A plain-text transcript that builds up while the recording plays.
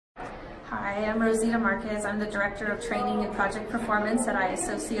Hi, I'm Rosita Marquez. I'm the Director of Training and Project Performance at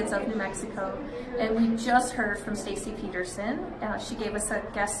iAssociates of New Mexico. And we just heard from Stacy Pederson. She gave us a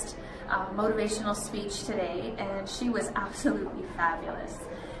guest motivational speech today, and she was absolutely fabulous.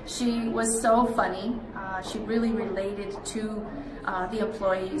 She was so funny. She really related to the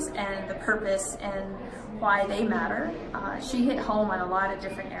employees and the purpose and why they matter. She hit home on a lot of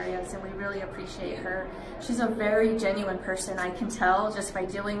different areas, and we really appreciate her. She's a very genuine person, I can tell just by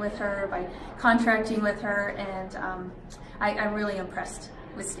dealing with her, by contracting with her, and I'm really impressed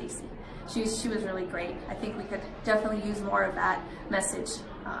with Stacy. She was really great. I think we could definitely use more of that message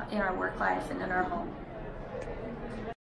in our work life and in our home.